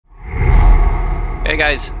Hey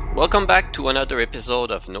guys, welcome back to another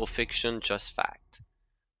episode of No Fiction, Just Fact.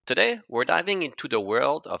 Today, we're diving into the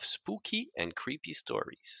world of spooky and creepy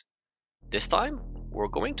stories. This time, we're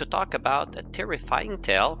going to talk about a terrifying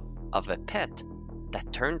tale of a pet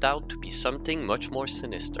that turned out to be something much more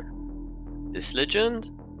sinister. This legend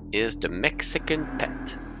is the Mexican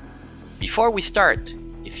pet. Before we start,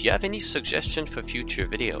 if you have any suggestions for future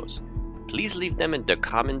videos, please leave them in the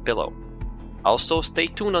comment below. Also, stay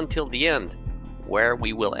tuned until the end, where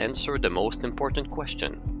we will answer the most important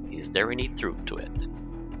question: is there any truth to it?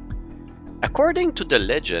 According to the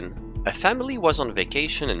legend, a family was on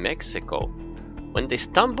vacation in Mexico when they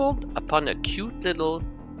stumbled upon a cute little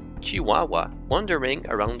Chihuahua wandering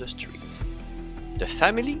around the streets. The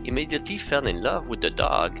family immediately fell in love with the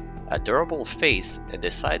dog's adorable face and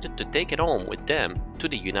decided to take it home with them to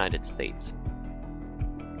the United States.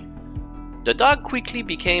 The dog quickly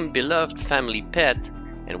became a beloved family pet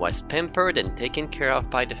and was pampered and taken care of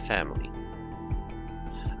by the family.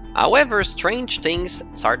 However, strange things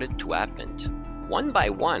started to happen. One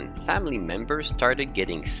by one, family members started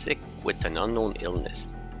getting sick with an unknown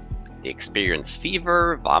illness. They experienced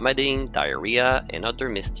fever, vomiting, diarrhea, and other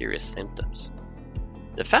mysterious symptoms.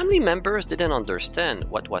 The family members didn't understand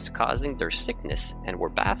what was causing their sickness and were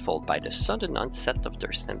baffled by the sudden onset of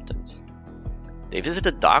their symptoms. They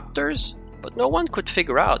visited doctors, but no one could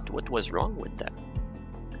figure out what was wrong with them.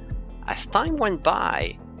 As time went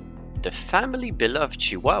by, the family beloved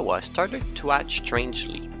Chihuahua started to act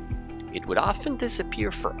strangely. It would often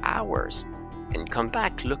disappear for hours and come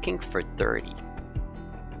back looking for dirty.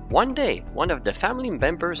 One day, one of the family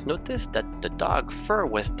members noticed that the dog's fur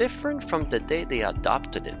was different from the day they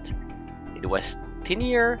adopted it. It was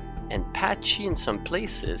thinner and patchy in some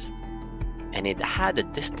places, and it had a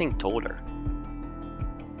distinct odor.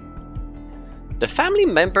 The family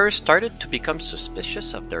members started to become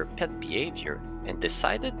suspicious of their pet behavior and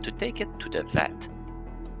decided to take it to the vet.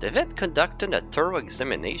 The vet conducted a thorough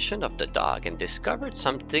examination of the dog and discovered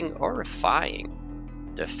something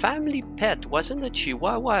horrifying. The family pet wasn't a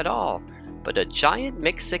Chihuahua at all, but a giant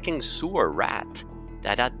Mexican sewer rat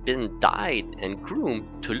that had been dyed and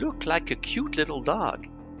groomed to look like a cute little dog.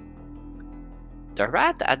 The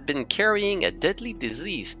rat had been carrying a deadly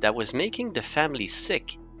disease that was making the family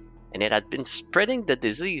sick, and it had been spreading the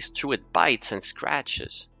disease through its bites and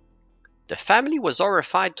scratches. The family was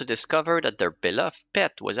horrified to discover that their beloved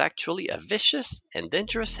pet was actually a vicious and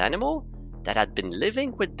dangerous animal that had been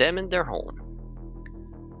living with them in their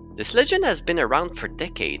home. This legend has been around for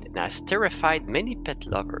decades and has terrified many pet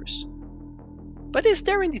lovers. But is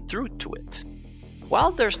there any truth to it?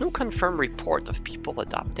 While there's no confirmed report of people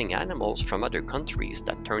adopting animals from other countries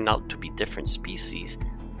that turn out to be different species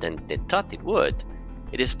than they thought it would,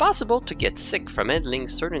 it is possible to get sick from handling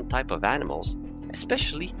certain type of animals,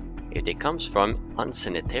 especially if they come from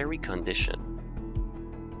unsanitary condition.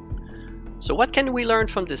 So what can we learn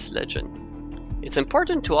from this legend? It's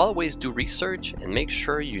important to always do research and make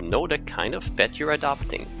sure you know the kind of pet you're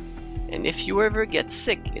adopting. And if you ever get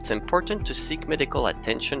sick, it's important to seek medical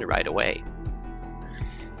attention right away.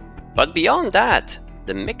 But beyond that,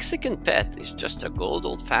 the Mexican pet is just a good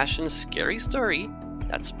old-fashioned scary story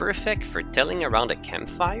that's perfect for telling around a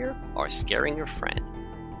campfire or scaring your friend.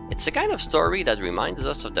 It's a kind of story that reminds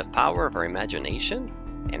us of the power of our imagination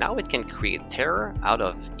and how it can create terror out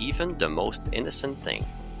of even the most innocent thing.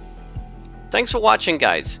 Thanks for watching,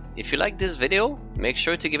 guys. If you like this video, make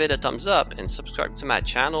sure to give it a thumbs up and subscribe to my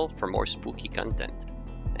channel for more spooky content.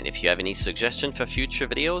 And if you have any suggestions for future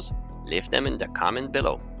videos, leave them in the comment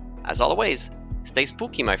below. As always, stay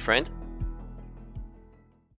spooky, my friend.